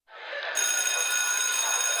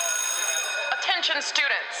Attention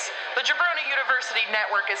students, the Jabroni University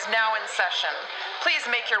Network is now in session. Please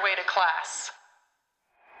make your way to class.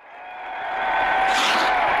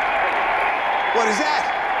 What is that?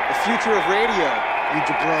 The future of radio, you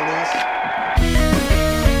jabronis.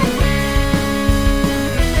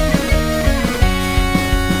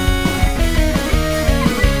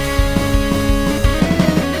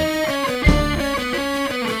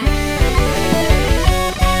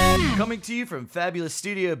 Coming to you from Fabulous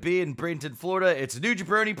Studio B in Bradenton, Florida, it's New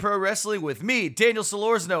Jabroni Pro Wrestling with me, Daniel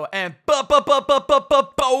Solorzano, and Bonesaw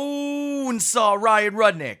Ryan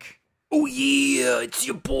Rudnick. Oh yeah, it's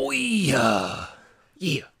your boy. Yeah.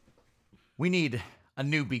 We need a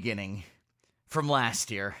new beginning from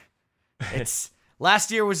last year.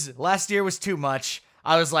 Last year was too much.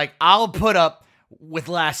 I was like, I'll put up with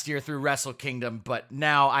last year through Wrestle Kingdom, but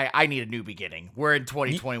now I need a new beginning. We're in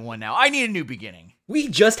 2021 now. I need a new beginning. We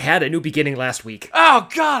just had a new beginning last week. Oh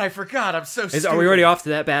God, I forgot. I'm so stupid. Are we already off to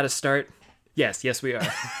that bad a start? Yes, we are.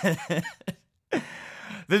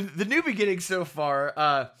 The new beginning so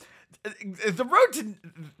far. The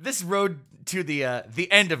road to the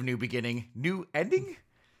end of New Beginning, new ending.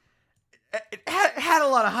 It had a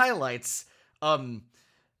lot of highlights.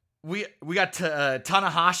 We got to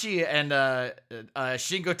Tanahashi and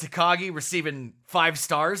Shingo Takagi receiving 5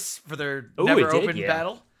 stars for their never open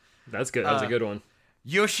battle. That's good. That was a good one.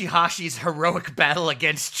 Yoshihashi's heroic battle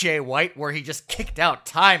against Jay White, where he just kicked out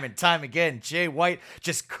time and time again. Jay White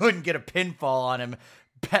just couldn't get a pinfall on him.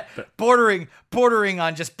 Bordering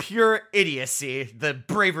on just pure idiocy, the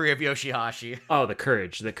bravery of Yoshihashi. Oh, the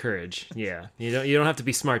courage. Yeah, you don't have to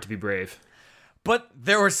be smart to be brave. But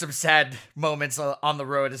there were some sad moments on the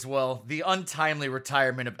road as well. The untimely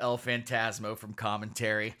retirement of El Phantasmo from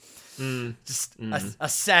commentary. A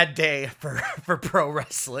sad day for pro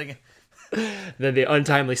wrestling. Then the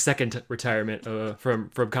untimely second retirement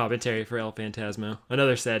from commentary for El Phantasmo.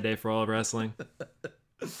 Another sad day for all of wrestling.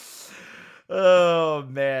 Oh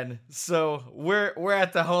man! So we're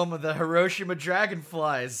at the home of the Hiroshima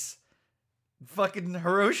Dragonflies. Fucking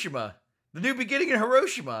Hiroshima, the new beginning in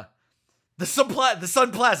Hiroshima, the Sun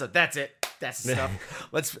Plaza. That's it. That's the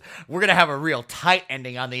stuff. We're gonna have a real tight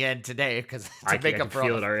ending on the end today because to make up for all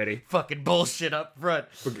the already. Fucking bullshit up front.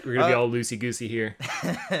 We're gonna be all loosey goosey here.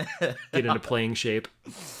 Get into playing shape.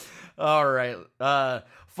 All right.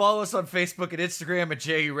 Follow us on Facebook and Instagram at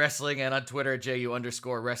JU Wrestling and on Twitter at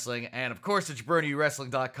JU_Wrestling. And of course at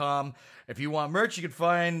JabroniWrestling.com. If you want merch, you can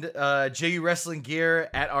find JU Wrestling gear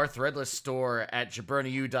at our Threadless store at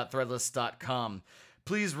JabroniU.threadless.com.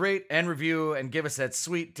 Please rate and review and give us that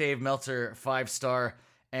sweet Dave Meltzer 5-star.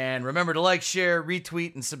 And remember to like, share,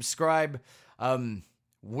 retweet, and subscribe.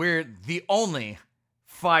 We're the only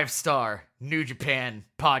 5-star New Japan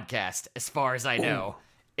podcast, as far as I know.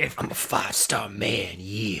 I'm a 5-star man,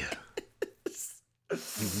 yeah.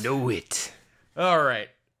 You know it. All right.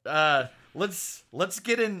 Let's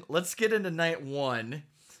get into night one.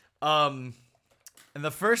 And the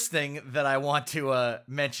first thing that I want to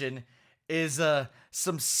mention is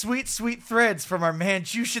some sweet threads from our man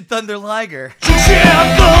Jushin Thunder Liger.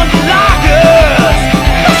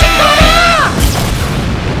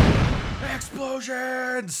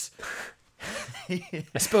 Explosions!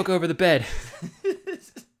 I spoke over the bed.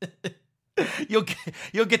 You'll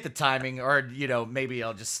get the timing, or maybe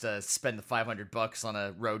I'll just spend the $500 on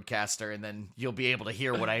a Rodecaster, and then you'll be able to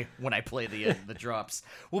hear when I play the drops.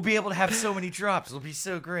 We'll be able to have so many drops. It'll be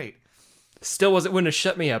so great. Still wouldn't have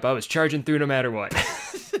shut me up. I was charging through no matter what.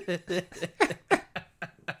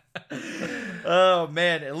 Oh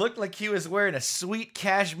man, it looked like he was wearing a sweet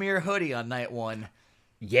cashmere hoodie on night one.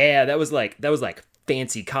 Yeah, that was like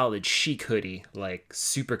fancy college chic hoodie, like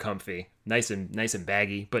super comfy, nice and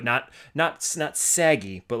baggy, but not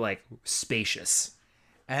saggy, but like spacious.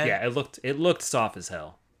 And yeah, it looked soft as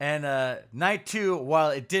hell. And night two, while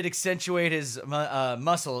it did accentuate his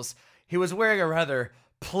muscles, he was wearing a rather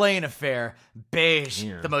plain affair, beige,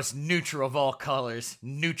 the most neutral of all colors,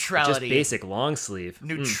 neutrality, just basic long sleeve,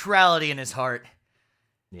 neutrality in his heart.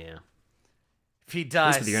 Yeah. If he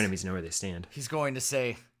dies, at least your enemies know where they stand. He's going to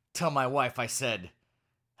say, "Tell my wife I said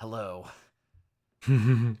hello."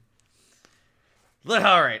 All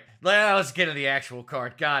right, let's get to the actual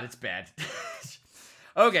card. God, it's bad.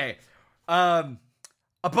 Okay,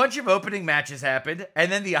 a bunch of opening matches happened,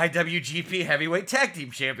 and then the IWGP Heavyweight Tag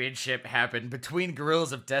Team Championship happened between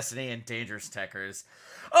Guerrillas of Destiny and Dangerous Tekkers.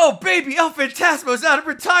 Oh, baby, El Phantasmo's out of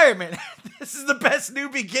retirement. This is the best new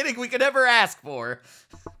beginning we could ever ask for.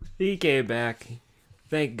 He came back.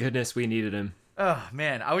 Thank goodness we needed him. Oh,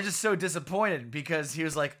 man, I was just so disappointed because he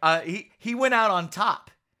was like, he went out on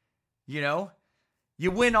top. You know?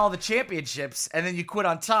 You win all the championships, and then you quit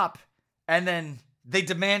on top and then they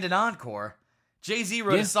demand an encore. Jay-Z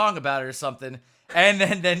wrote a song about it or something, and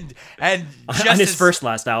then just on his first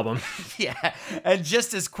last album. Yeah, and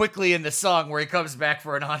just as quickly in the song where he comes back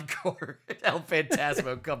for an encore, El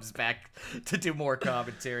Phantasmo comes back to do more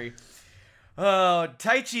commentary. Oh,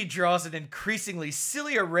 Taichi draws an increasingly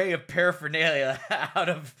silly array of paraphernalia out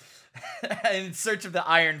of in search of the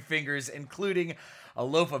Iron Fingers, including a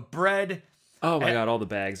loaf of bread. Oh my god, all the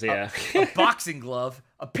bags, yeah. A boxing glove,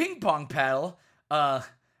 a ping pong paddle.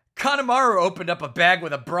 Kanemaru opened up a bag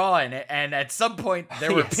with a bra in it, and at some point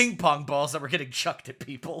there were ping pong balls that were getting chucked at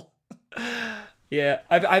people. Yeah,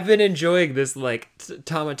 I've been enjoying this, like,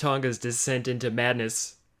 Tama Tonga's descent into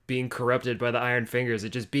madness, being corrupted by the Iron Fingers, it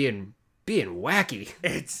just being wacky.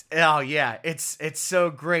 It's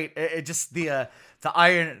so great. It just the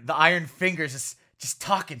Iron Fingers just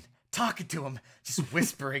talking to him, just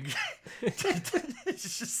whispering.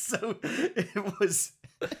 It's just so it was.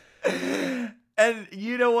 And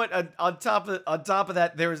you know what? On top of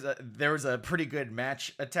that, there was a pretty good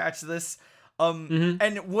match attached to this.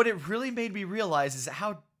 And what it really made me realize is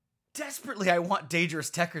how desperately I want Dangerous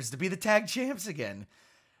Tekkers to be the tag champs again.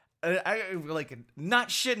 I like not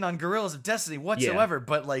shitting on Gorillas of Destiny whatsoever,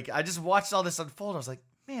 but like I just watched all this unfold. I was like,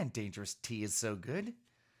 man, Dangerous T is so good.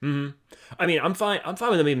 Mm-hmm. I mean, I'm fine with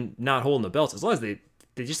them even not holding the belts as long as they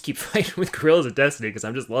just keep fighting with Gorillas of Destiny, because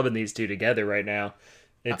I'm just loving these two together right now.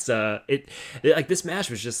 It's like this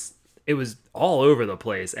match was just, it was all over the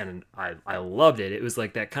place, and I loved it. It was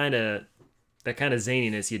like that kind of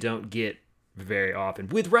zaniness you don't get very often,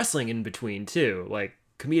 with wrestling in between too, like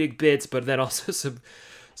comedic bits, but then also some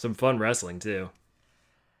fun wrestling too.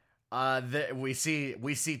 We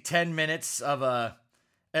see 10 minutes of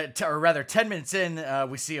or rather 10 minutes in,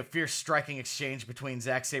 we see a fierce striking exchange between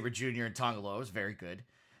Zack Sabre Jr. and Tanga Loa. It was very good.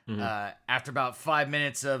 Mm-hmm. After about 5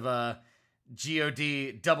 minutes of God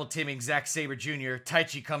double teaming Zack Sabre Jr.,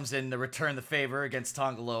 Taichi comes in to return the favor against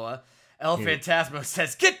Tanga Loa. El Phantasmo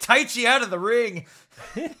says, "Get Taichi out of the ring."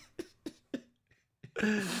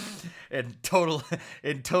 in total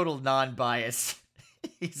non-bias.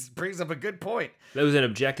 He brings up a good point. That was an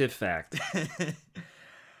objective fact.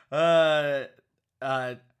 Taichi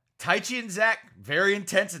and Zack, very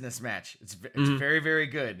intense in this match. It's very, very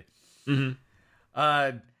good.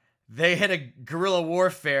 Mm-hmm. They hit a guerrilla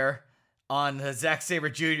warfare on Zack Sabre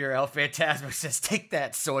Jr. El Phantasmo says, "Take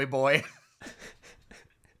that, soy boy."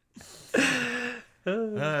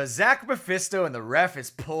 Zack Mephisto and the ref is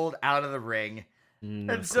pulled out of the ring.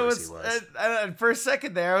 And so it's for a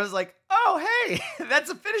second there, I was like, "Oh, hey, that's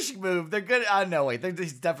a finishing move. They're good." Oh no, wait,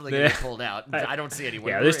 he's definitely gonna get pulled out. I don't see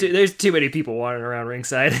anyone. Yeah, there's too many people wandering around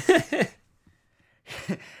ringside.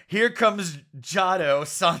 Here comes Jado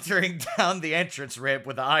sauntering down the entrance ramp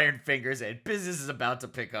with the Iron Fingers, and business is about to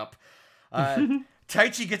pick up.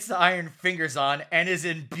 Taichi gets the Iron Fingers on and is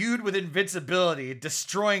imbued with invincibility,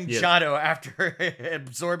 destroying Jado after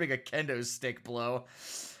absorbing a kendo stick blow.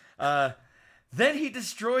 Then he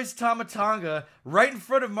destroys Tama Tonga right in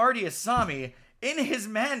front of Marty Asami in his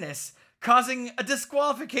madness, causing a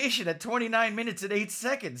disqualification at 29 minutes and 8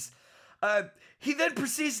 seconds. He then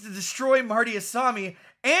proceeds to destroy Marty Asami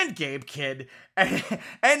and Gabe Kidd, and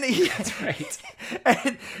that's right.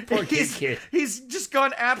 And poor Kid. He's just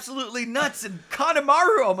gone absolutely nuts, and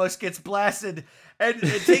Kanemaru almost gets blasted, and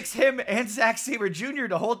it takes him and Zack Sabre Jr.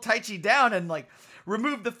 to hold Taichi down and like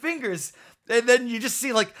remove the fingers. And then you just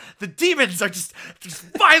see like the demons are just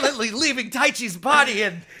violently leaving Taichi's body,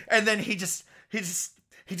 and then he just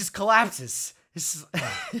collapses.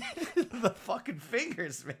 The fucking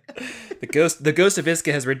fingers, man. The ghost of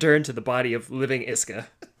Iska has returned to the body of living Iska.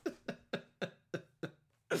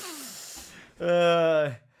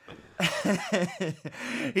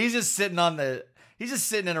 He's just sitting in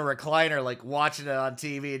a recliner, like watching it on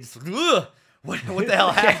TV, and just ugh, what the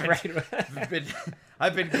hell happened? Right.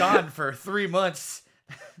 I've been gone for 3 months.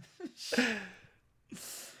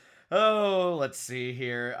 Oh, let's see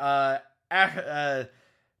here.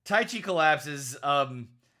 Taichi collapses.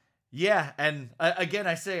 Yeah, and again,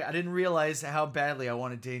 I say I didn't realize how badly I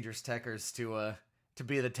wanted Dangerous Tekkers to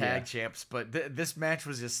be the tag champs, but this match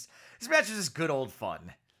was just good old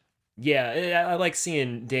fun. Yeah, I like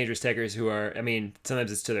seeing Dangerous Tekkers who are, I mean,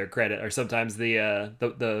 sometimes it's to their credit, or sometimes the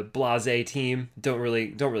blasé team don't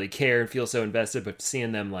really care and feel so invested, but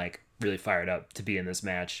seeing them like really fired up to be in this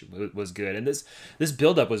match was good. And this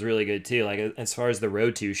build up was really good too. Like as far as the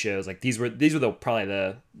Road to shows, like these were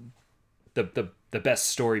probably the best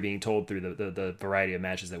story being told through the variety of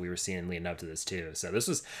matches that we were seeing leading up to this too. So I thought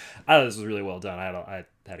this was really well done. I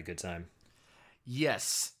had a good time.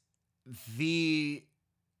 Yes, the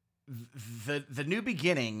new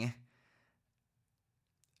beginning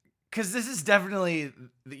because this is definitely,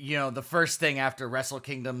 the first thing after Wrestle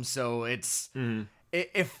Kingdom, so it's,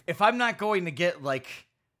 if I'm not going to get, like,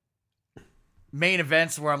 main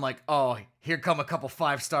events where I'm like, oh, here come a couple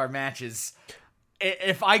 5-star matches,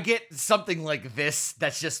 if I get something like this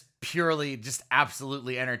that's just purely, just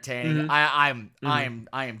absolutely entertaining, I am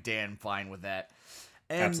damn fine with that.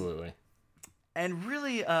 And, Absolutely. And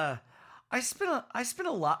really, I spent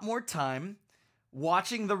a lot more time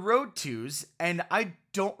watching the Road 2s, and I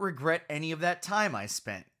don't regret any of that time I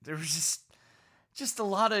spent. There was just a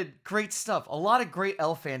lot of great stuff, a lot of great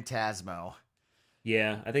El Phantasmo.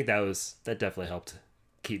 Yeah, I think that definitely helped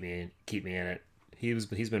keep me in it. He's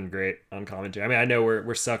been great on commentary. I mean, I know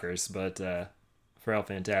we're suckers, but for El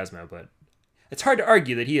Phantasmo, but it's hard to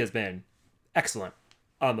argue that he has been excellent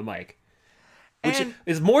on the mic. Which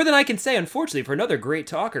is more than I can say, unfortunately, for another great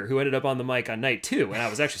talker who ended up on the mic on night 2, and I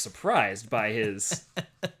was actually surprised by his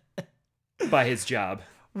job.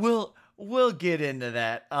 We'll get into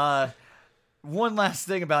that. One last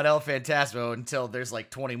thing about El Phantasmo, until there's like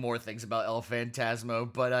 20 more things about El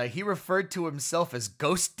Phantasmo, but he referred to himself as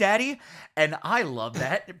Ghost Daddy, and I love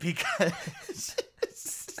that because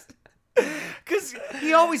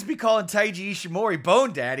he always be calling Taiji Ishimori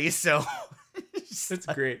Bone Daddy, so... That's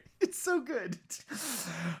great. It's so good.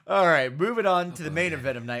 All right, moving on to the main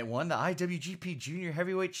event of night 1, the IWGP Junior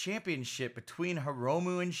Heavyweight Championship between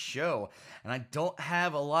Hiromu and Sho. And I don't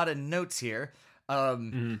have a lot of notes here.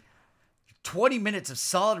 20 minutes of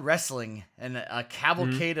solid wrestling and a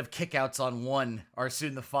cavalcade of kickouts on one are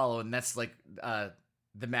soon to follow, and that's like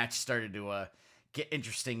the match started to get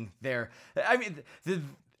interesting there. I mean,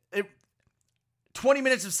 20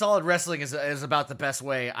 minutes of solid wrestling is about the best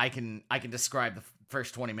way I can describe the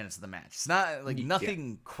first 20 minutes of the match. It's not like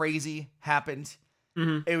nothing crazy happened.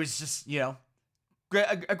 It was just,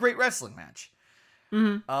 a great wrestling match.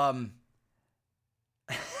 El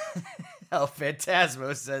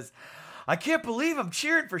Phantasmo says, I can't believe I'm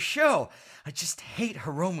cheering for Sho. I just hate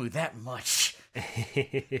Hiromu that much.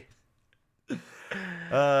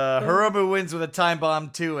 Hiromu wins with a time bomb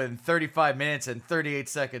 2 in 35 minutes and 38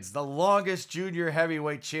 seconds. The longest junior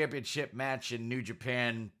heavyweight championship match in New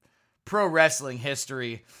Japan pro wrestling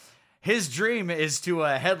history. His dream is to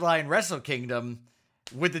headline Wrestle Kingdom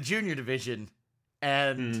with the junior division.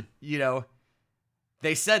 And,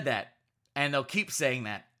 they said that. And they'll keep saying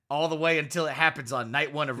that all the way until it happens on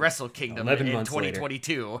night 1 of Wrestle Kingdom in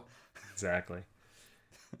 2022. Later. Exactly.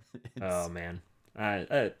 Oh, man.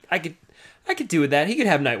 I could do with that. He could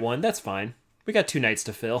have night 1. That's fine. We got 2 nights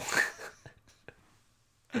to fill.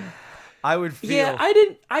 I would feel. Yeah,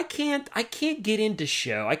 I can't get into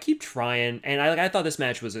Sho. I keep trying, and I thought this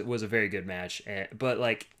match was a very good match, but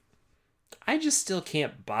like, I just still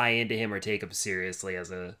can't buy into him or take him seriously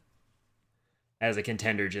as a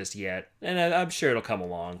contender just yet. And I'm sure it'll come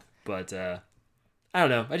along, but I don't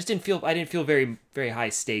know. I didn't feel very, very high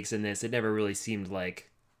stakes in this. It never really seemed like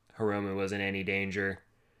Hiromu was in any danger.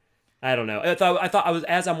 I don't know. I thought I was,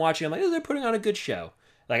 as I'm watching, I'm like, oh, they're putting on a good show.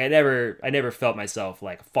 Like I never felt myself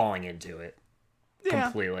like falling into it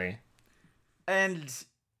completely. And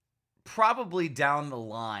probably down the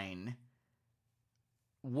line,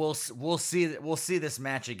 we'll see this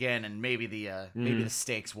match again, and maybe the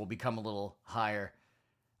stakes will become a little higher.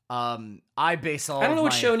 I don't know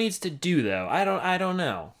what Sho needs to do though. I don't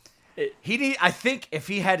know. I think if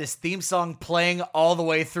he had his theme song playing all the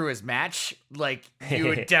way through his match, like, you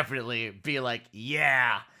would definitely be like,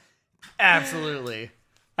 yeah, absolutely.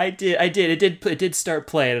 I did. It did start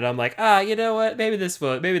playing, and I'm like, you know what? Maybe this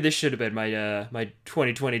should have been my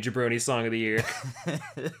 2020 Jabroni song of the year.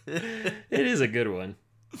 It is a good one.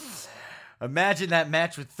 Imagine that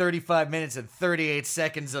match with 35 minutes and 38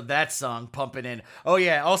 seconds of that song pumping in. Oh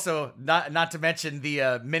yeah, also not to mention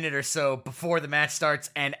the minute or so before the match starts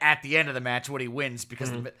and at the end of the match when he wins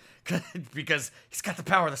because because he's got the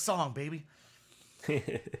power of the song, baby.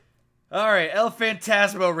 All right, El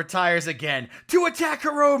Phantasmo retires again to attack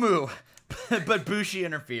Hiromu, but Bushi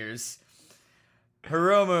interferes.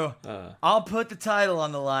 Hiromu, I'll put the title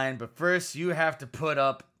on the line, but first you have to put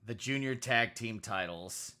up the junior tag team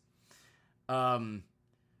titles. Hiromu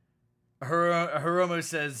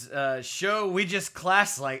says, Sho, we just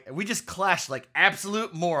clashed like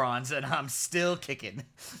absolute morons, and I'm still kicking.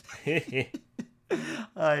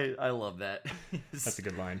 I love that. That's a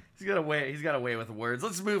good line. He's got a way with words.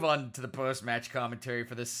 Let's move on to the post-match commentary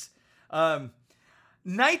for this.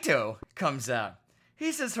 Naito comes out.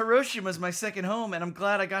 He says, Hiroshima's my second home, and I'm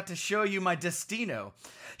glad I got to show you my destino.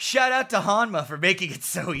 Shout out to Hanma for making it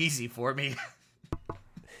so easy for me.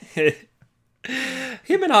 Him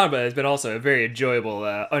and Hanma has been also a very enjoyable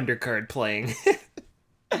undercard playing.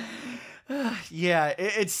 Yeah,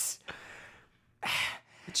 it's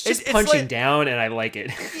just punching down, and I like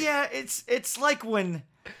it. Yeah, it's like when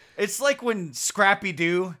Scrappy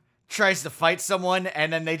Doo tries to fight someone,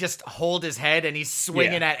 and then they just hold his head, and he's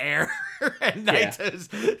swinging at air. And Naito's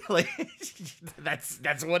like,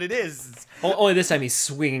 that's what it is. Only this time he's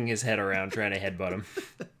swinging his head around, trying to headbutt him.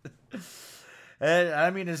 And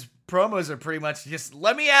I mean, his promos are pretty much just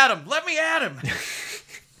let me at him.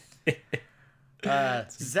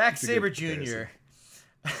 Zack Sabre Jr.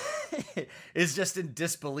 is just in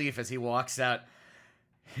disbelief as he walks out.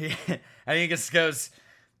 And he just goes,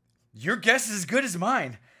 "Your guess is as good as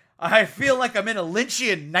mine. I feel like I'm in a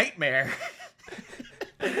Lynchian nightmare."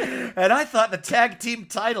 And I thought the tag team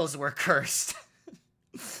titles were cursed.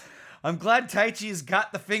 I'm glad Taichi's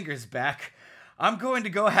got the fingers back. I'm going to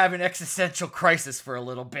go have an existential crisis for a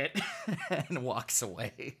little bit. And walks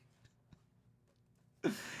away.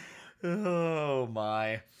 Oh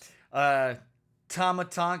my. Tama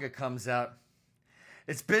Tonga comes out.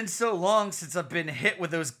 It's been so long since I've been hit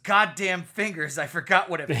with those goddamn fingers, I forgot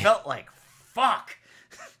what it felt like. Fuck.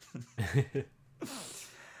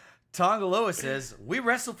 Tonga Loa says, "We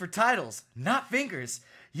wrestle for titles, not fingers.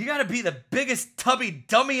 You gotta be the biggest tubby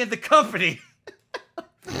dummy in the company."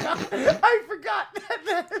 I forgot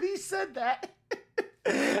that he said that.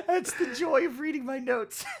 That's the joy of reading my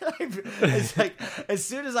notes. It's like, as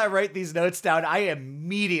soon as I write these notes down, I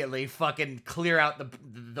immediately fucking clear out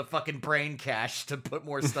the fucking brain cache to put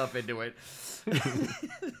more stuff into it.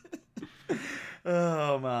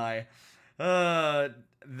 Oh my.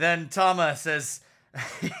 Then Tama says,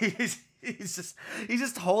 he's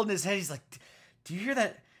just holding his head. He's like, "Do you hear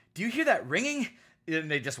that? Do you hear that ringing?" And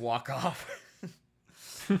they just walk off.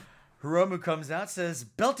 Hiromu comes out, says,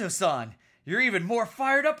 "Belto-san, you're even more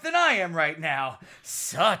fired up than I am right now.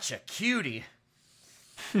 Such a cutie."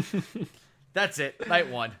 That's it. Night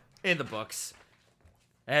 1 in the books.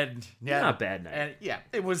 And yeah, not a bad night. And yeah,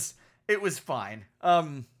 it was fine.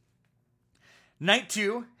 Night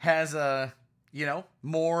 2 has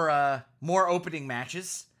more opening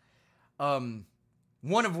matches.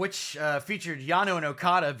 One of which featured Yano and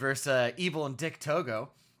Okada versus Evil and Dick Togo.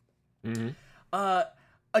 Mm-hmm.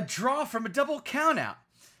 A draw from a double countout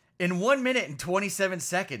in 1 minute and 27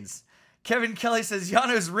 seconds. Kevin Kelly says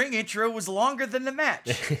Yano's ring intro was longer than the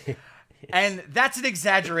match. And that's an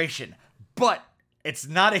exaggeration, but it's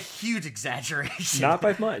not a huge exaggeration. Not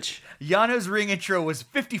by much. Yano's ring intro was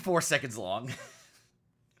 54 seconds long.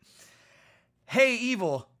 "Hey,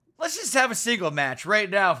 Evil, let's just have a single match right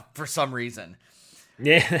now for some reason."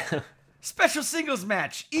 Yeah. Special singles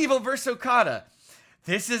match, Evil versus Okada.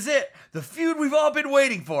 This is it. The feud we've all been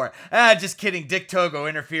waiting for. Just kidding. Dick Togo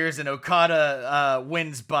interferes and Okada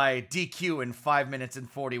wins by DQ in 5 minutes and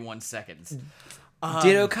 41 seconds.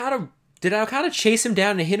 Did Okada chase him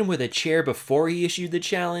down and hit him with a chair before he issued the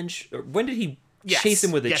challenge? Or when did he chase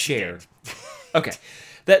him with a chair? Okay.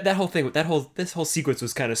 That whole thing, this whole sequence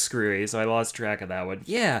was kind of screwy, so I lost track of that one.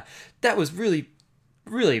 Yeah, that was really,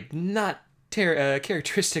 really not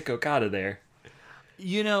characteristic Okada there.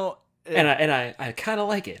 You know, and I kind of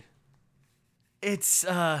like it. It's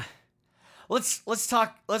let's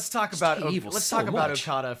talk about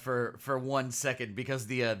Okada for 1 second, because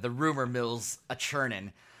the rumor mill's a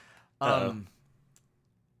churning. But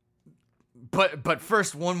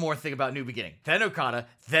first, one more thing about New Beginning, then Okada,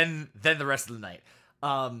 then the rest of the night.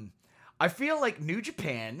 I feel like New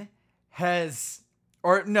Japan has,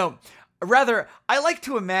 or no, rather, I like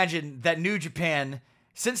to imagine that New Japan,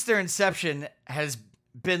 since their inception, has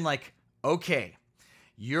been like, okay,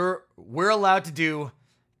 we're allowed to do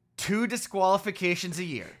 2 disqualifications a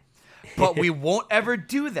year, but we won't ever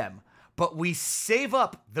do them, but we save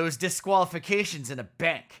up those disqualifications in a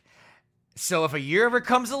bank. So if a year ever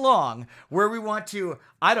comes along where we want to,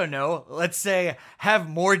 I don't know, let's say have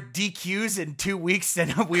more DQs in 2 weeks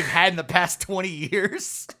than we've had in the past 20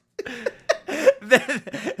 years,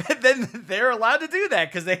 then they're allowed to do that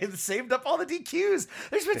because they have saved up all the DQs.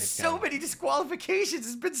 There's been so many disqualifications.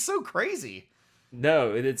 It's been so crazy.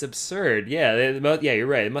 No, it's absurd. Yeah, you're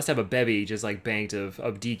right. It must have a bevy just like banked of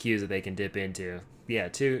DQs that they can dip into. Yeah,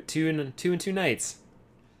 two in 2 nights.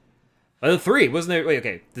 3, wasn't there? Wait,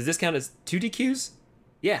 okay. Does this count as 2 DQs?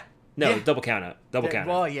 Yeah. No, yeah. Double count out. Double count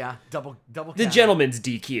out. Well, yeah, double count. The gentleman's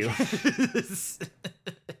DQ.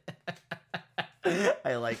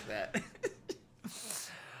 I like that.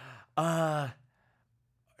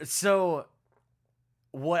 So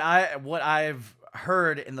what I've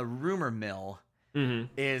heard in the rumor mill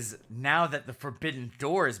is now that the Forbidden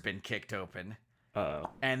Door has been kicked open.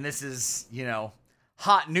 And this is,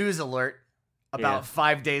 hot news alert. About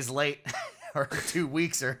 5 days late, or 2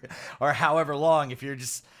 weeks, or however long, if you're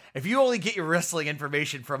just if you only get your wrestling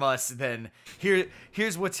information from us, then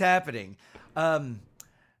here's what's happening.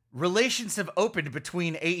 Relations have opened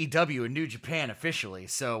between AEW and New Japan officially,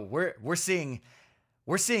 so we're seeing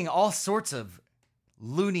all sorts of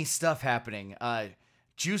loony stuff happening.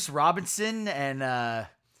 Juice Robinson and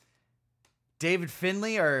David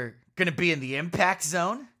Finlay are going to be in the Impact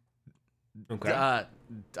Zone. Okay.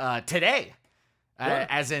 Today, What?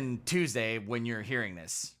 as in Tuesday when you're hearing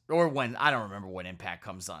this, or when I don't remember when Impact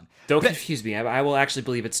comes on. Don't confuse me. I will actually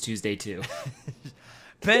believe it's Tuesday too.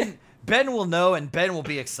 Ben will know, and Ben will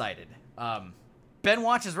be excited. Ben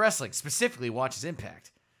watches wrestling, specifically watches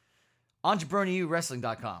Impact on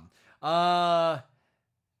JabroniUWrestling.com.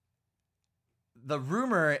 The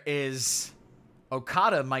rumor is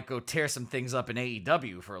Okada might go tear some things up in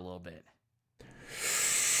AEW for a little bit.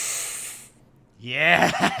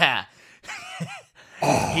 Yeah.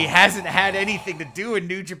 He hasn't had anything to do in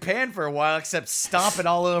New Japan for a while except stomping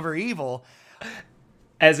all over Evil.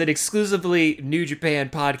 As an exclusively New Japan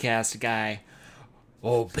podcast guy,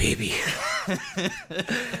 oh baby,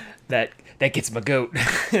 that gets my goat.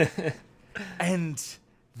 And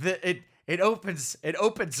it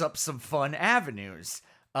opens up some fun avenues.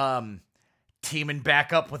 Teaming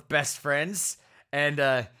back up with Best Friends, and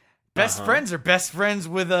Best Friends are best friends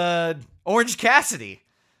with Orange Cassidy.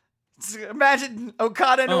 Imagine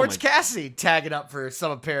Okada and Orange Cassidy tagging up for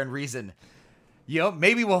some apparent reason.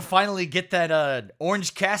 Maybe we'll finally get that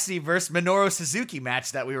Orange Cassidy versus Minoru Suzuki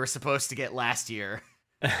match that we were supposed to get last year.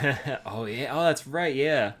 Oh yeah, oh that's right,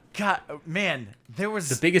 yeah. God, man, there was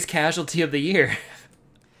The biggest casualty of the year.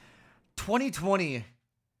 2020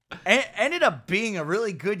 ended up being a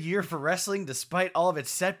really good year for wrestling despite all of its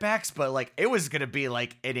setbacks, but like it was gonna be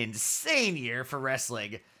like an insane year for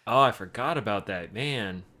wrestling. Oh, I forgot about that,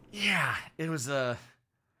 man. Yeah, it was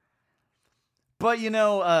but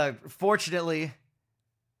fortunately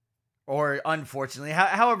or unfortunately,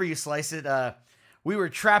 however you slice it, we were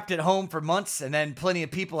trapped at home for months, and then plenty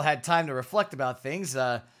of people had time to reflect about things.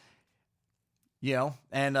 And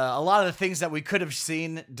a lot of the things that we could have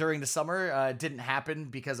seen during the summer didn't happen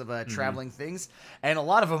because of traveling things. And a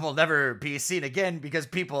lot of them will never be seen again because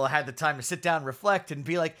people had the time to sit down and reflect and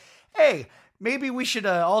be like, hey, maybe we should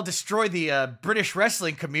all destroy the British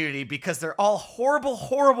wrestling community because they're all horrible,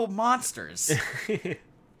 horrible monsters.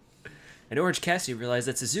 And Orange Cassidy realized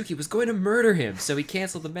that Suzuki was going to murder him, so he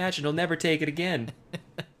canceled the match and he'll never take it again.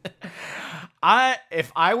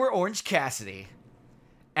 If I were Orange Cassidy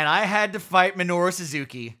and I had to fight Minoru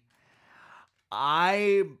Suzuki,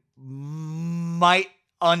 I might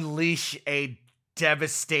unleash a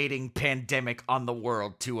devastating pandemic on the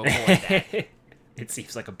world to avoid that. It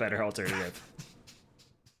seems like a better alternative.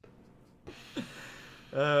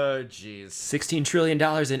 Oh, jeez. $16 trillion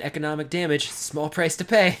in economic damage, small price to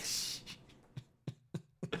pay.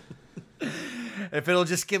 If it'll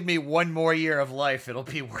just give me one more year of life, it'll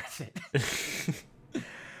be worth it.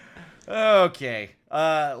 Okay.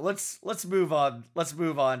 Let's move on. Let's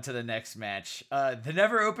move on to the next match. The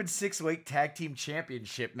Never Open 6-Weight Tag Team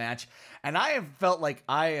Championship match. And I have felt like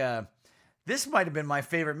this might have been my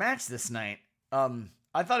favorite match this night.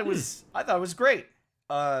 I thought it was great.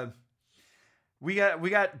 We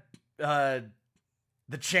got the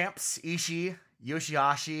champs, Ishii,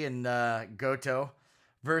 Yoshihashi, and Goto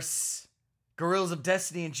versus Guerrillas of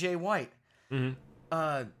Destiny and Jay White.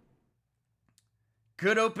 Mm-hmm.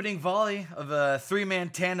 Good opening volley of a 3-man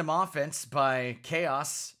tandem offense by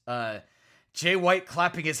Chaos. Jay White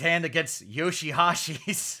clapping his hand against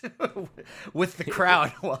Yoshihashi's with the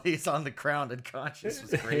crowd while he's on the ground unconscious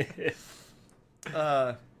was great.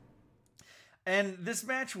 And this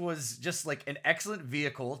match was just like an excellent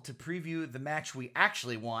vehicle to preview the match we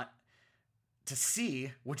actually want to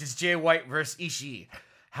see, which is Jay White versus Ishii.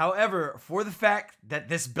 However, for the fact that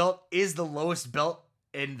this belt is the lowest belt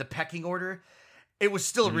in the pecking order, it was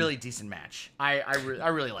still a really decent match. I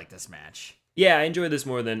really like this match. Yeah, I enjoy this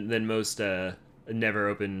more than most Never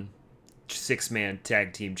Open 6-man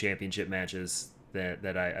tag team championship matches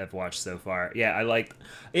that I've watched so far. Yeah,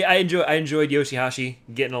 I enjoyed Yoshihashi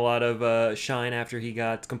getting a lot of shine after he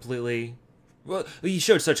got completely. Well, he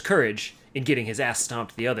showed such courage in getting his ass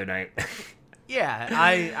stomped the other night. Yeah,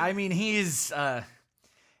 I mean he's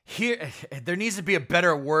here. There needs to be a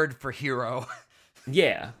better word for hero.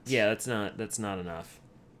 Yeah, that's not enough.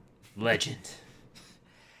 Legend.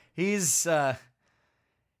 He is the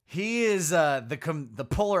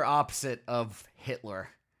polar opposite of Hitler.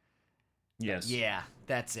 Yes. Yeah,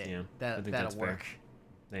 that's it. Yeah, that'll work. Fair.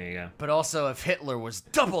 There you go. But also, if Hitler was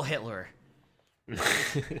double Hitler.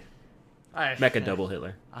 Mecha double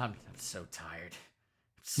Hitler. I'm so tired.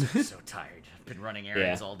 So tired. I've been running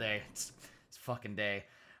errands all day. It's fucking day.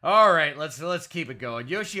 All right, let's keep it going.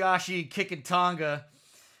 Yoshihashi kicking Tonga.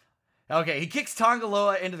 Okay, he kicks Tonga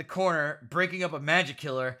Loa into the corner, breaking up a Magic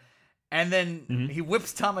Killer, and then he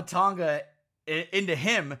whips Tama Tonga into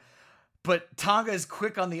him, but Tonga is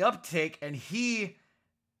quick on the uptake, and he,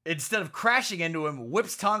 instead of crashing into him,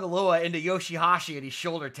 whips Tonga Loa into Yoshihashi, and he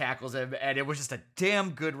shoulder tackles him, and it was just a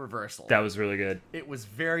damn good reversal. That was really good. It was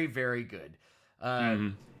very, very good.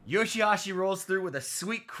 Yoshihashi rolls through with a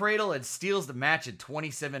sweet cradle and steals the match in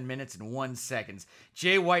 27 minutes and 1 second.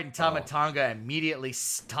 Jay White and Tama Tonga immediately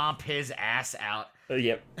stomp his ass out.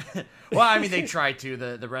 Yep. Well, I mean, they try to.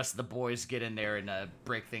 The rest of the boys get in there and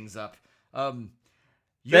break things up.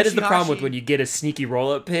 That is the problem with when you get a sneaky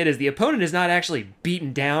roll-up pin, is the opponent is not actually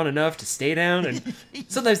beaten down enough to stay down, and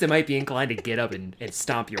sometimes they might be inclined to get up and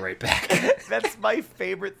stomp you right back. That's my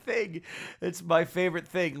favorite thing. It's my favorite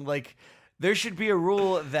thing. Like, there should be a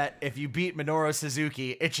rule that if you beat Minoru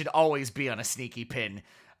Suzuki, it should always be on a sneaky pin.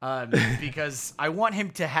 Because I want him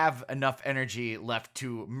to have enough energy left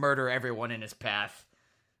to murder everyone in his path.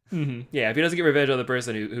 Mm-hmm. Yeah, if he doesn't get revenge on the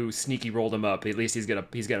person who sneaky rolled him up, at least he's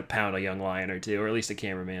gonna pound a young lion or two, or at least a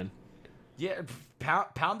cameraman. Yeah,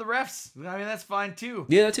 pound the refs. I mean, that's fine too.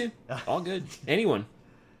 Yeah, that too. All good. Anyone.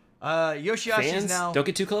 Yoshihashi's Fans, now. don't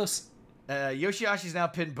get too close. Yoshihashi's now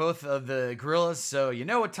pinned both of the gorillas, so you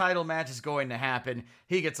know a title match is going to happen.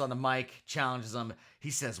 He gets on the mic, challenges them.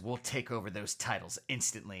 He says, "We'll take over those titles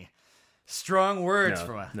instantly." Strong words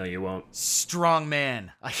from a No, you won't. strong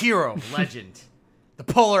man, a hero, legend, the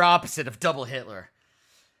polar opposite of Double Hitler.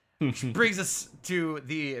 Which brings us to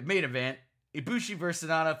the main event: Ibushi versus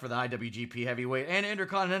Sonata for the IWGP Heavyweight and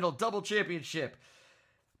Intercontinental Double Championship.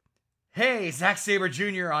 Hey, Zack Sabre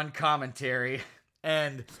Jr. on commentary,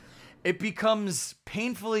 and it becomes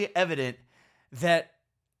painfully evident that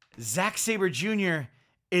Zack Sabre Jr.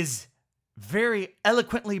 is very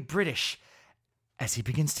eloquently British as he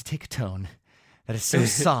begins to take a tone that is so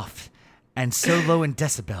soft and so low in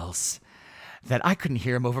decibels that I couldn't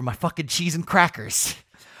hear him over my fucking cheese and crackers.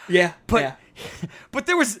 Yeah, But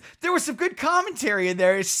there was some good commentary in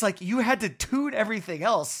there. It's just like you had to tune everything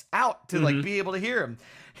else out to like be able to hear him.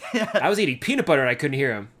 I was eating peanut butter and I couldn't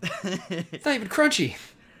hear him. It's not even crunchy.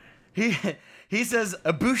 He says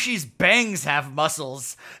Ibushi's bangs have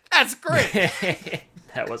muscles. That's great.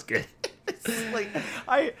 That was good. Like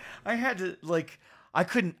I had to like I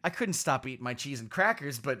couldn't stop eating my cheese and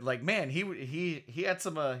crackers, but like man, he had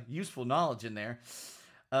some useful knowledge in there.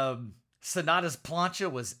 Sonata's plancha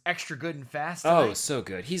was extra good and fast tonight. Oh, so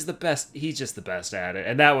good. He's the best. He's just the best at it.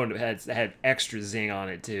 And that one had extra zing on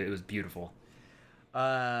it too. It was beautiful.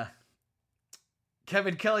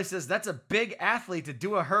 Kevin Kelly says, that's a big athlete to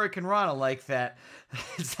do a Hurricane Rana like that.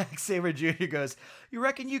 Zack Sabre Jr. goes, you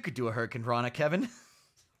reckon you could do a Hurricane Rana, Kevin?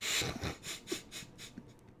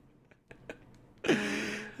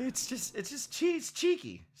 It's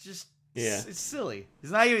cheeky. It's silly.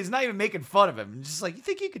 He's not even making fun of him. It's just like, you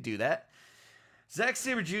think you could do that? Zack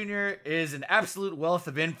Sabre Jr. is an absolute wealth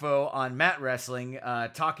of info on mat wrestling,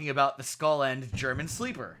 talking about the Skull End German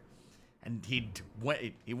Sleeper. And he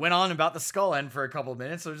went on about the Skull End for a couple of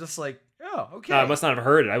minutes. So it was just like, oh, okay. I must not have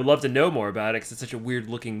heard it. I would love to know more about it because it's such a weird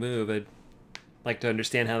looking move. I'd like to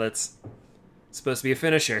understand how that's supposed to be a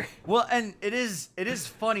finisher. Well, and it is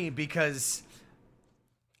funny because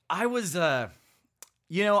I was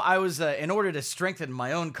in order to strengthen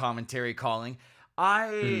my own commentary calling,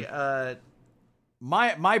 my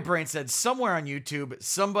brain said somewhere on YouTube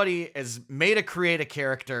somebody has made a create a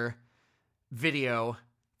character video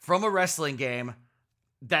from a wrestling game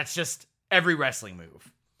that's just every wrestling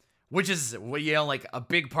move, which is like a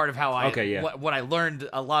big part of how what I learned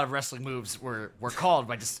a lot of wrestling moves were called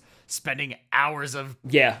by just spending hours of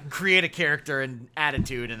create a character and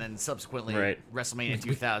attitude, and then subsequently WrestleMania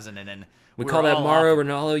 2000, and then we call that Mauro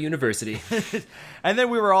Ranallo University. And then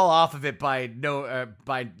we were all off of it by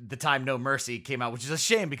the time No Mercy came out, which is a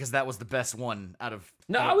shame because that was the best one out of.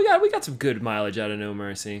 No, we got some good mileage out of No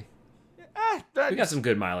Mercy. We got some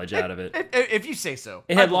good mileage out of it. If you say so.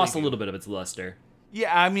 It had lost a little bit of its luster.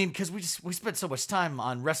 Yeah, I mean, because we spent so much time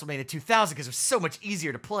on WrestleMania 2000 because it was so much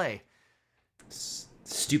easier to play.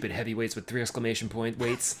 Stupid heavyweights with 3 exclamation point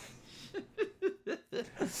weights.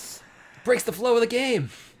 Breaks the flow of the game.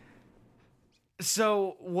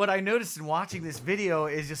 So what I noticed in watching this video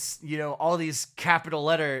is just, all these capital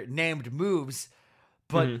letter named moves.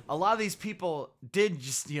 But a lot of these people did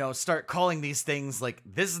just, start calling these things like,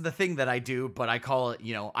 this is the thing that I do, but I call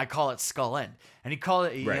it Skull End. And he called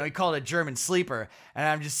it, he called it German Sleeper. And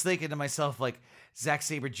I'm just thinking to myself, like, Zack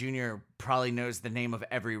Sabre Jr. probably knows the name of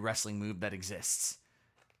every wrestling move that exists.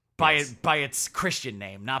 By its Christian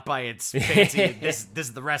name, not by its fancy, this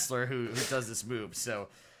is the wrestler who does this move. So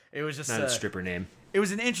It was just Not a stripper name. It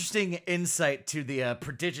was an interesting insight to the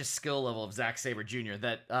prodigious skill level of Zack Sabre Jr.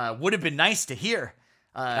 that would have been nice to hear.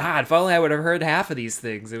 God, if only I would have heard half of these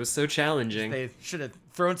things. It was so challenging. They should have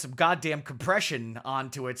thrown some goddamn compression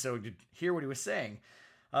onto it so you'd hear what he was saying.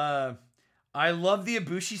 I love the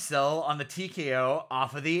Ibushi sell on the TKO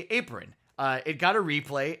off of the apron. It got a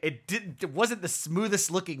replay. It wasn't the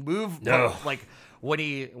smoothest looking move. No. But, like when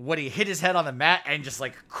he hit his head on the mat and just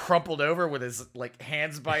like crumpled over with his like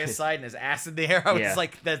hands by his side and his ass in the air. I was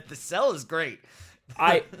like, the sell is great.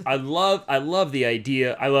 I love the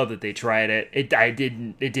idea. I love that they tried it. It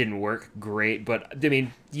didn't work great, but I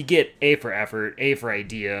mean, you get A for effort, A for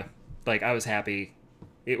idea. Like, I was happy.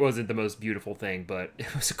 It wasn't the most beautiful thing, but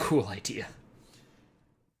it was a cool idea.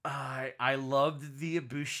 I loved the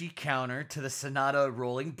Ibushi counter to the Sonata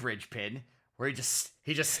rolling bridge pin, where he just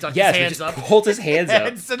stuck his hands up, holds his hands up.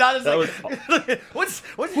 And Sonata's like, "What's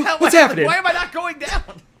happening? Why am I not going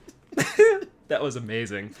down?" That was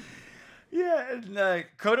amazing. Yeah, and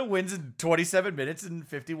Kota wins in 27 minutes and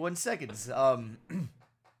 51 seconds. Then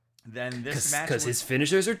this match because his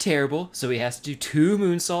finishers are terrible, so he has to do 2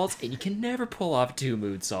 moonsaults, and you can never pull off 2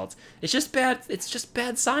 moonsaults. It's just bad. It's just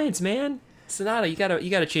bad science, man. Sonata, you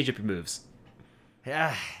gotta change up your moves.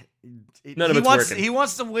 Yeah, None of it's working. He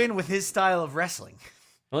wants to win with his style of wrestling.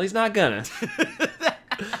 Well, he's not gonna.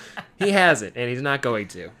 He hasn't, and he's not going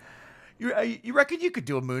to. You reckon you could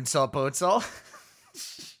do a moonsault, Bonesaw?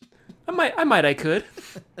 I could.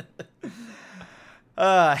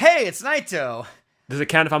 Hey, it's Naito. Does it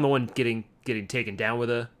count if I'm the one getting taken down with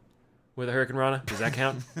a Hurricane Rana? Does that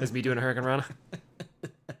count as me doing a Hurricane Rana?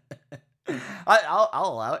 I'll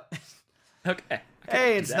allow it. Okay.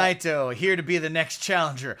 Hey, it's Naito, here to be the next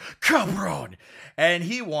challenger, Cabron, and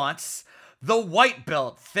he wants the white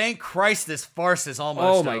belt. Thank Christ, this farce is almost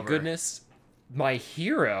over. Oh my goodness, my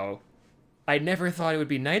hero! I never thought it would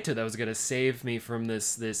be Naito that was gonna save me from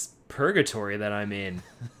this purgatory that I'm in,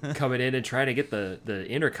 coming in and trying to get the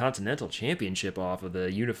Intercontinental Championship off of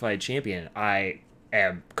the Unified Champion. I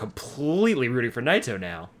am completely rooting for Naito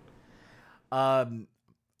now.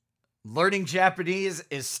 Learning Japanese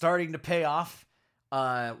is starting to pay off.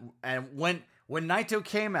 And when Naito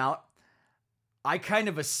came out, I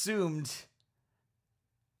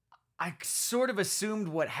sort of assumed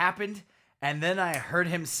what happened. And then I heard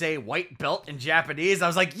him say white belt in Japanese. I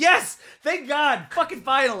was like, yes, thank God, fucking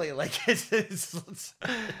finally. Like, it's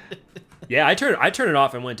Yeah, I turned it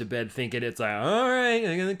off and went to bed thinking it's like, all right,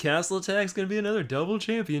 the Castle Attack's gonna be another double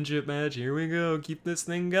championship match. Here we go, keep this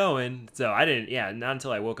thing going. So I didn't, not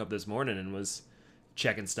until I woke up this morning and was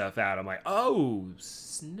checking stuff out. I'm like, oh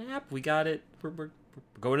snap, we got it. We're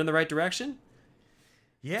going in the right direction.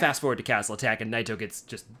 Yeah. Fast forward to Castle Attack and Naito gets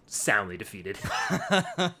just soundly defeated.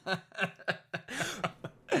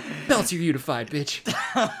 Belts are unified, bitch.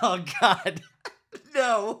 Oh God,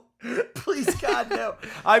 no! Please, God, no.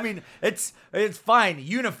 I mean, it's fine.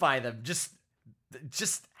 Unify them. Just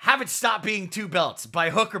have it stop being 2 belts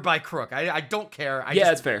by hook or by crook. I don't care.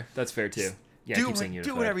 That's fair. That's fair too. Yeah, do keep saying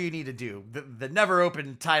unified. Do whatever you need to do. The never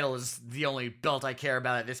open title is the only belt I care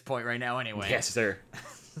about at this point right now. Anyway. Yes, sir.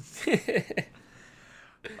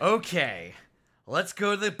 Okay, let's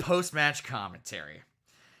go to the post-match commentary.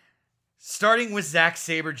 Starting with Zack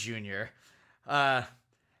Sabre Jr.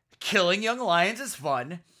 Killing young lions is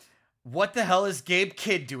fun. What the hell is Gabe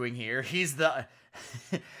Kidd doing here? He's the...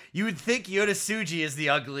 You would think Yota Tsuji is the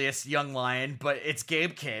ugliest young lion, but it's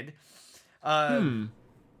Gabe Kidd. And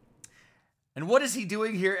what is he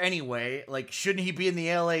doing here anyway? Like, shouldn't he be in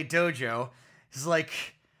the LA dojo? He's like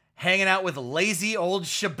hanging out with lazy old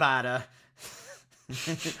Shibata.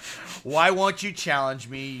 Why won't you challenge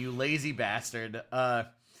me, you lazy bastard? I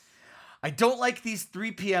don't like these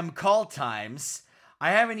 3 p.m. call times.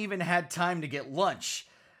 I haven't even had time to get lunch.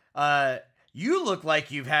 You look like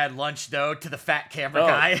you've had lunch, though, to the fat camera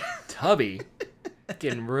guy. Tubby.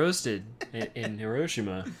 Getting roasted in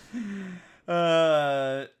Hiroshima.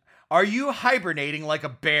 Are you hibernating like a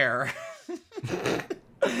bear?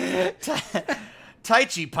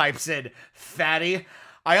 Taichi pipes in, fatty.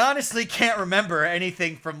 I honestly can't remember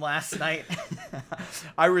anything from last night.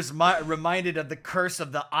 I was reminded of the curse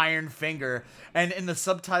of the Iron Finger, and in the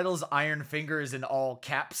subtitles, Iron Finger is in all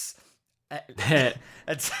caps. I just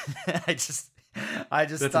That's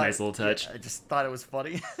thought, a nice little touch. I just thought it was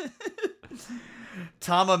funny.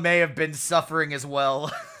 Tama may have been suffering as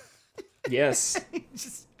well. Yes.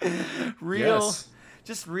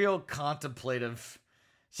 just real contemplative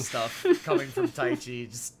stuff coming from Taichi.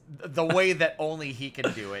 Just the way that only he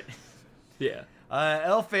can do it. Yeah.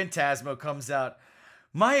 El Phantasmo comes out.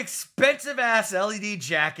 My expensive ass LED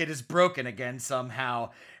jacket is broken again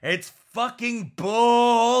somehow. It's fucking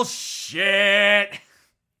bullshit.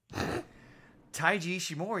 Taiji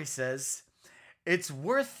Ishimori says, it's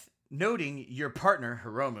worth noting your partner,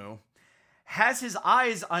 Hiromu, has his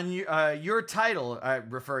eyes on your title,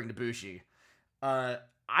 referring to Bushi.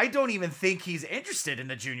 I don't even think he's interested in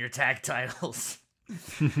the junior tag titles.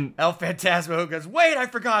 El Phantasmo goes, wait, I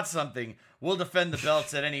forgot something. We'll defend the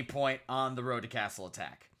belts at any point on the road to Castle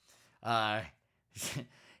Attack.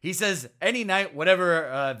 He says, any night,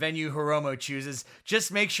 whatever venue Hiromu chooses,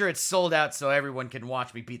 just make sure it's sold out so everyone can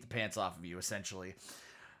watch me beat the pants off of you, essentially.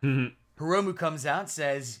 Hiromu comes out and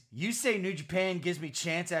says, you say New Japan gives me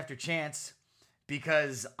chance after chance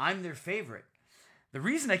because I'm their favorite. The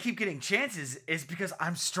reason I keep getting chances is because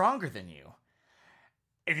I'm stronger than you.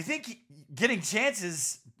 If you think getting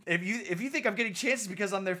chances, if you think I'm getting chances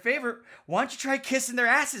because I'm their favorite, why don't you try kissing their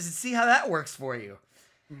asses and see how that works for you?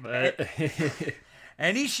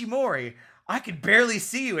 And Ishimori, I could barely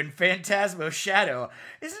see you in Phantasmo's shadow.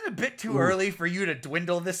 Isn't it a bit too early for you to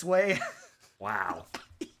dwindle this way? Wow.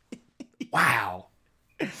 Wow.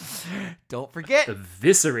 Don't forget.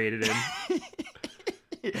 Eviscerated him.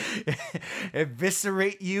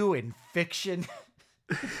 Eviscerate you in fiction.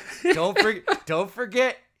 Don't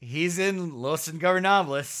forget, he's in Los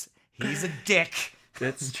Ingobernables. He's a dick.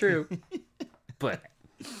 That's true. But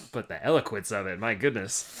the eloquence of it, my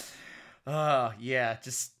goodness. Yeah,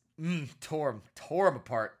 just tore him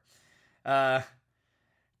apart.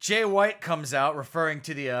 Jay White comes out referring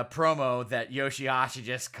to the promo that Yoshihashi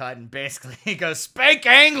just cut, and basically he goes, "Spank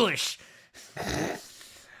English."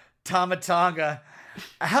 Tama Tonga,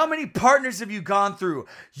 how many partners have you gone through?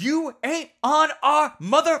 You ain't on our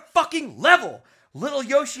motherfucking level. Little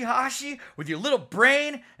Yoshihashi with your little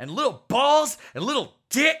brain and little balls and little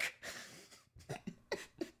dick.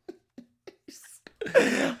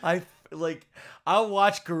 I'll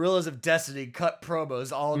watch Gorillas of Destiny cut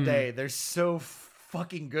promos all day. They're so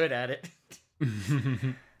fucking good at it.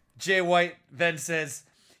 Jay White then says,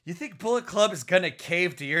 you think Bullet Club is gonna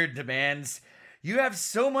cave to your demands? You have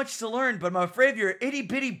so much to learn, but I'm afraid your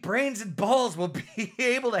itty-bitty brains and balls will be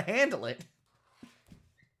able to handle it.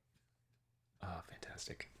 Oh,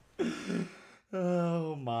 fantastic.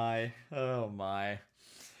 Oh, my.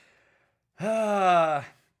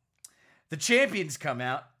 The champions come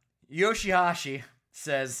out. Yoshihashi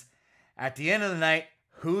says, at the end of the night,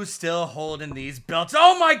 who's still holding these belts?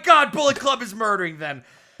 Oh my god, Bullet Club is murdering them.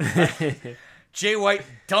 Jay White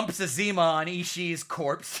dumps Azima on Ishii's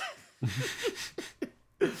corpse.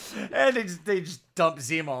 And they just dump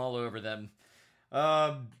Zima all over them.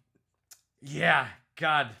 Yeah,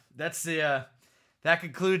 God, that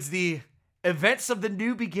concludes the events of the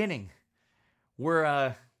New Beginning.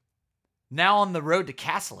 We're now on the road to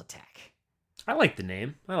Castle Attack. I like the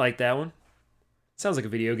name. I like that one. Sounds like a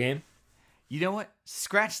video game. You know what?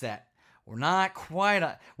 Scratch that. We're not quite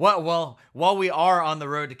on... Well, while we are on the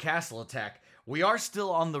road to Castle Attack, we are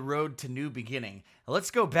still on the road to New Beginning.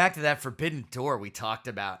 Let's go back to that Forbidden Door we talked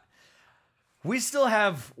about. We still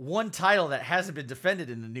have one title that hasn't been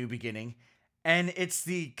defended in the New Beginning, and it's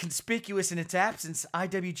the conspicuous in its absence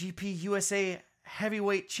IWGP USA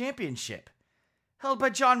Heavyweight Championship, held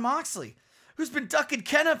by Jon Moxley, who's been ducking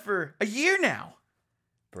Kenna for a year now.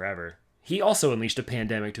 Forever. He also unleashed a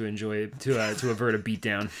pandemic to avert a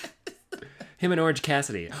beatdown. Him and Orange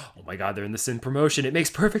Cassidy. Oh my god, they're in the Sin promotion. It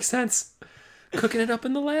makes perfect sense. Cooking it up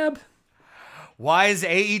in the lab. Why is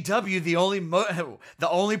AEW the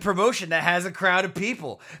only promotion that has a crowd of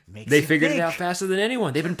people? They figured it out faster than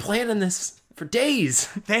anyone. They've been planning this for days.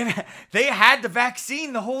 They had the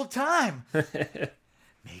vaccine the whole time.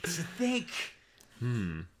 Makes you think.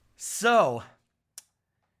 So,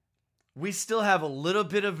 we still have a little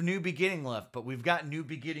bit of New Beginning left, but we've got New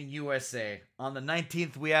Beginning USA. On the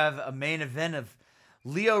 19th, we have a main event of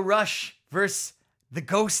Lio Rush versus the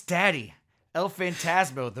Ghost Daddy, El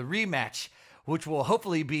Phantasmo, the rematch, which will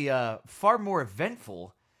hopefully be far more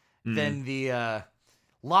eventful than the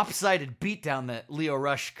lopsided beatdown that Lio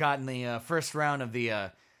Rush got in the first round of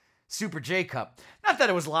the Super J Cup. Not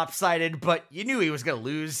that it was lopsided, but you knew he was gonna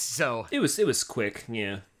lose, so it was quick,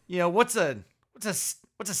 yeah. You know, what's a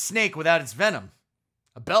snake without its venom?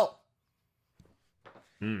 A belt.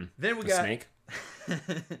 Then we got snake.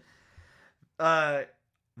 The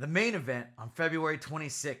main event on February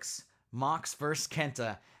 26th, Mox versus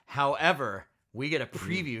Kenta. However, we get a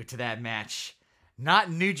preview to that match, not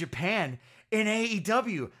in New Japan, in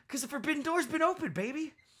AEW, because the Forbidden Door's been open,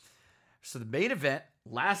 baby. So the main event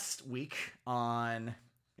last week on, let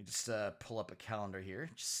me just pull up a calendar here,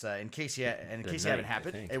 just in case you haven't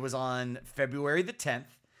happened. It was on February the 10th.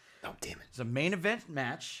 Oh, damn it. It's a main event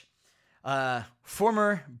match.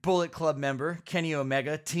 Former Bullet Club member Kenny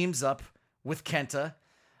Omega teams up with Kenta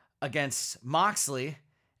against Moxley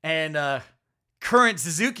and current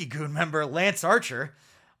Suzuki-gun member Lance Archer.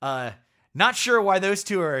 Not sure why those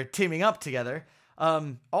two are teaming up together.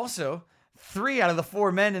 Also, 3 out of the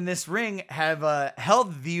 4 men in this ring have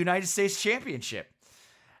held the United States Championship.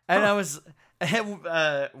 And I was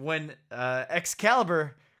when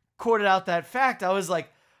Excalibur quoted out that fact, I was like,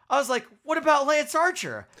 what about Lance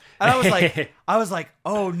Archer? And I was like,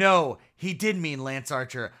 oh no, he did mean Lance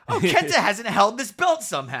Archer. Oh, Kenta hasn't held this belt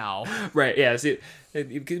somehow. Right, yeah. See,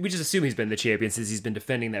 we just assume he's been the champion since he's been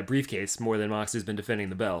defending that briefcase more than Moxley's been defending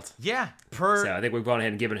the belt. Yeah, so I think we've gone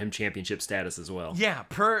ahead and given him championship status as well. Yeah,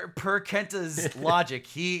 per Kenta's logic,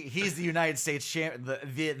 he's the United States champ.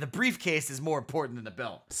 The briefcase is more important than the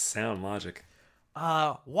belt. Sound logic.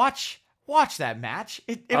 Watch that match.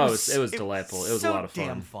 It was delightful. It was so a lot of fun.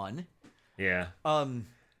 Damn fun. Yeah.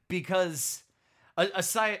 Because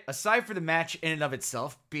aside for the match in and of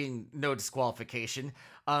itself being no disqualification,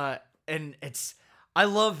 and I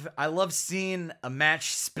love seeing a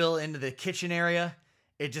match spill into the kitchen area.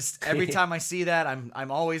 It just every time I see that,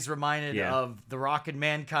 I'm always reminded of The Rock and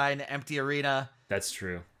Mankind Empty Arena. That's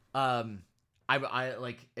true. I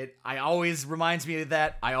like it. I always reminds me of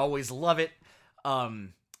that. I always love it.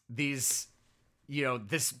 This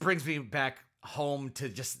brings me back home to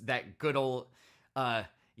just that good old,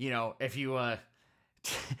 if you,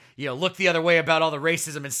 look the other way about all the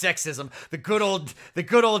racism and sexism, the good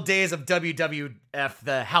old days of WWF,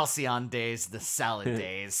 the halcyon days, the salad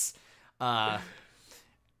days.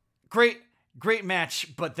 Great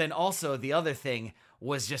match. But then also the other thing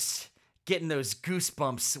was just getting those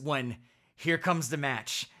goosebumps when here comes the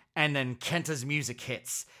match and then Kenta's music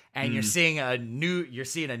hits. And you're seeing a New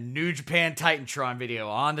Japan Titantron video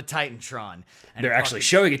on the Titantron. And they're actually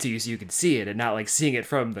showing it to you so you can see it and not like seeing it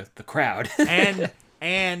from the crowd. and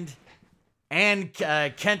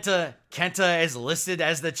Kenta is listed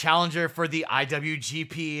as the challenger for the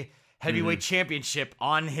IWGP Heavyweight Championship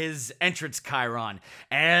on his entrance chyron.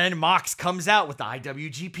 And Mox comes out with the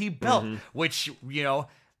IWGP belt, which,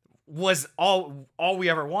 was all we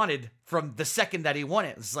ever wanted from the second that he won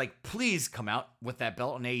it. It's like, please come out with that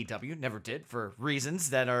belt on AEW. Never did, for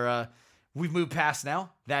reasons that are we've moved past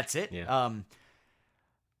now. That's it. Yeah.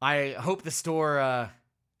 I hope the store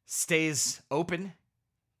stays open,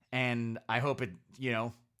 and I hope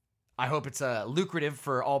it's lucrative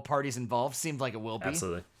for all parties involved. Seems like it will be.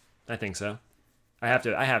 Absolutely, I think so. I have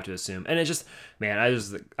to assume, and it just, man,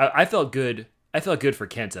 I felt good. I felt good for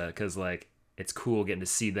Kenta because like, it's cool getting to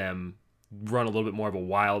see them run a little bit more of a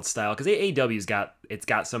wild style because AEW's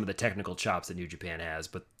got some of the technical chops that New Japan has,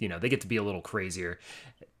 but they get to be a little crazier,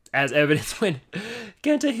 as evidenced when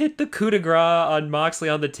Kenta hit the coup de grace on Moxley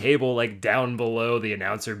on the table, like down below the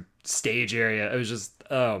announcer stage area. It was just,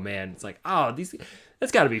 oh man, it's like,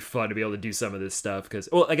 that's got to be fun to be able to do some of this stuff because,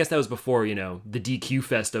 well, I guess that was before the DQ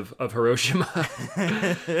fest of Hiroshima.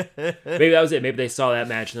 Maybe that was it. Maybe they saw that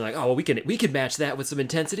match and they're like, oh, well, we can match that with some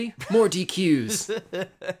intensity, more DQs.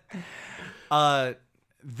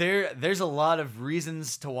 There's a lot of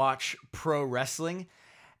reasons to watch pro wrestling,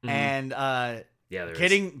 and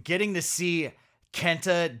getting to see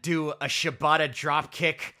Kenta do a Shibata drop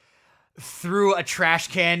kick through a trash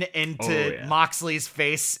can into Moxley's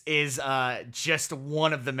face is just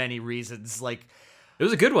one of the many reasons. Like, it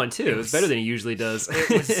was a good one too. It was better than he usually does.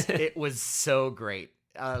 It was so great.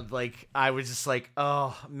 I was just like,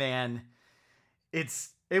 oh man, it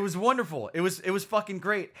was wonderful. It was fucking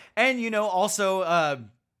great. And also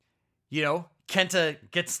Kenta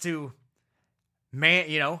gets to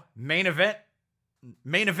main event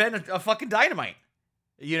a fucking Dynamite.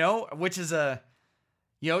 Which is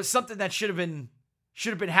something that should have been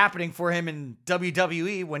happening for him in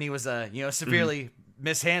WWE when he was severely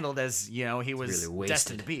mishandled as he was really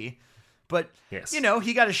destined to be. But yes.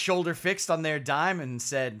 He got his shoulder fixed on their dime and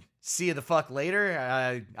said, "See you the fuck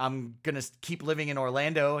later. I'm gonna keep living in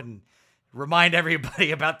Orlando," and remind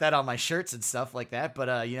everybody about that on my shirts and stuff like that. But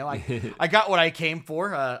I got what I came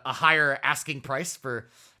for, a higher asking price for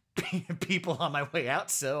people on my way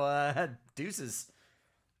out. So deuces.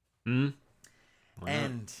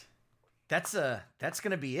 And that's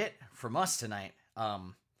gonna be it from us tonight.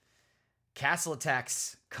 Castle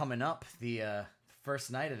Attack's coming up. The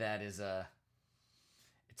first night of that is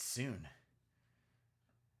it's soon.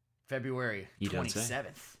 February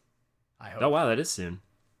 27th. I hope. Oh wow, that is soon.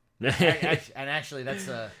 And actually, that's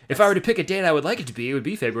if I were to pick a date I would like it to be, it would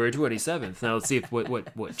be February 27th. Now let's see if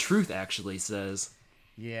what Truth actually says.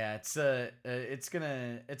 Yeah, it's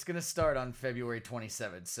gonna start on February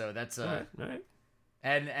 27th. So that's all right.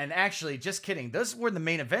 And actually, just kidding. Those were the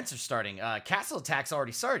main events are starting. Castle Attack's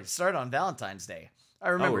already started. It started on Valentine's Day. I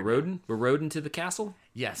remember. Oh, we're roading to the castle?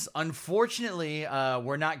 Yes. Unfortunately,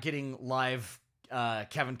 we're not getting live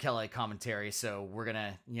Kevin Kelly commentary, so we're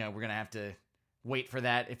gonna have to wait for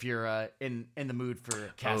that if you're in the mood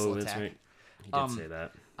for Castle Attack. That's right. He did say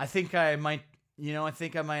that. I think I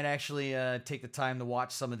might actually take the time to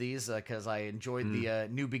watch some of these because I enjoyed the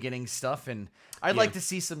New Beginning stuff, and I'd like to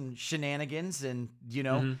see some shenanigans, and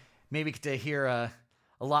maybe to hear a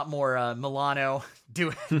lot more Milano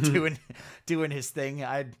doing his thing.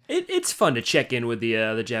 It's fun to check in with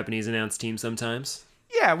the Japanese announce team sometimes.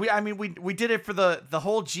 Yeah, we did it for the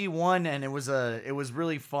whole G1, and it was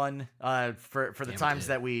really fun for the times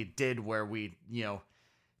that we did where we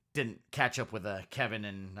didn't catch up with Kevin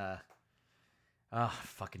and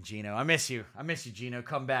fucking Gino. I miss you, Gino.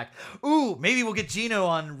 Come back. Ooh, maybe we'll get Gino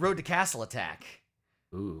on Road to Castle Attack.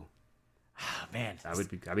 Ooh, man,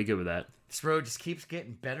 I'd be good with that. This road just keeps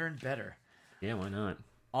getting better and better. Yeah, why not?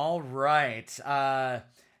 All right.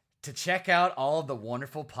 To check out all of the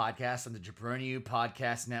wonderful podcasts on the Jabroni U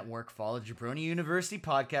Podcast Network, follow Jabroni University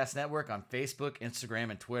Podcast Network on Facebook,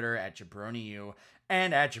 Instagram, and Twitter at JabroniU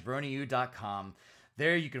and at JabroniU.com.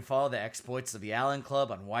 There you can follow the exploits of the Allen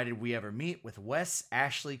Club on Why Did We Ever Meet with Wes,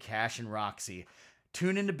 Ashley, Cash, and Roxy.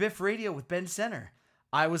 Tune into Biff Radio with Ben Center.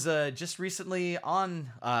 I was just recently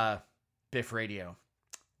on Biff Radio.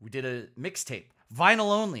 We did a mixtape,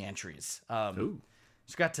 vinyl-only entries. Ooh.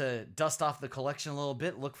 Just got to dust off the collection a little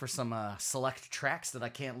bit, look for some select tracks that I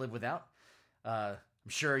can't live without. I'm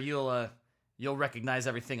sure you'll recognize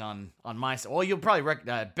everything on my side. Well, you'll probably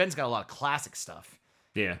Ben's got a lot of classic stuff.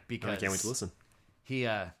 Yeah, because I can't wait to listen.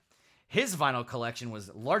 His vinyl collection was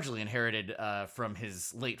largely inherited from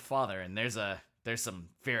his late father, and there's some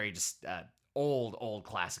very just old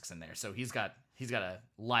classics in there. So he's got a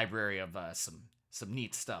library of some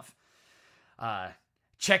neat stuff.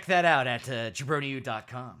 Check that out at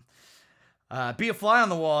JabroniU.com. Be a fly on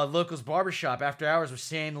the wall at Locals Barbershop after hours with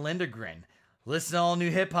Shane Lindegren. Listen to all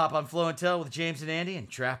new hip hop on Flow and Tell with James and Andy, and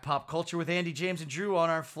Draft Pop Culture with Andy, James, and Drew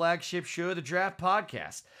on our flagship show, The Draft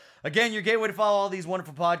Podcast. Again, your gateway to follow all these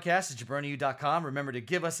wonderful podcasts is JabroniU.com. Remember to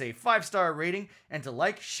give us a 5-star rating and to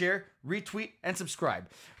like, share, retweet, and subscribe.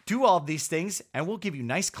 Do all of these things, and we'll give you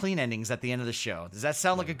nice, clean endings at the end of the show. Does that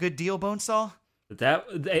sound like a good deal, Bonesaw?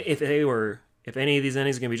 If any of these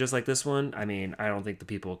endings are going to be just like this one, I mean, I don't think the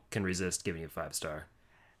people can resist giving you a 5-star.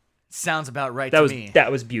 Sounds about right to me.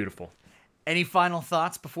 That was beautiful. Any final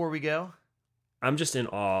thoughts before we go? I'm just in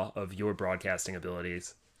awe of your broadcasting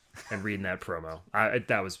abilities and reading that promo.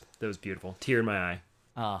 That was beautiful. Tear in my eye.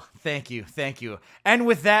 Oh, thank you. And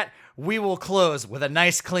with that, we will close with a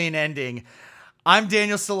nice, clean ending. I'm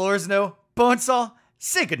Daniel Solorzano. Bonesaw,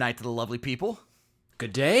 say goodnight to the lovely people.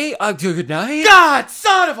 Good day. Good night. God,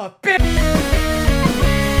 son of a bitch!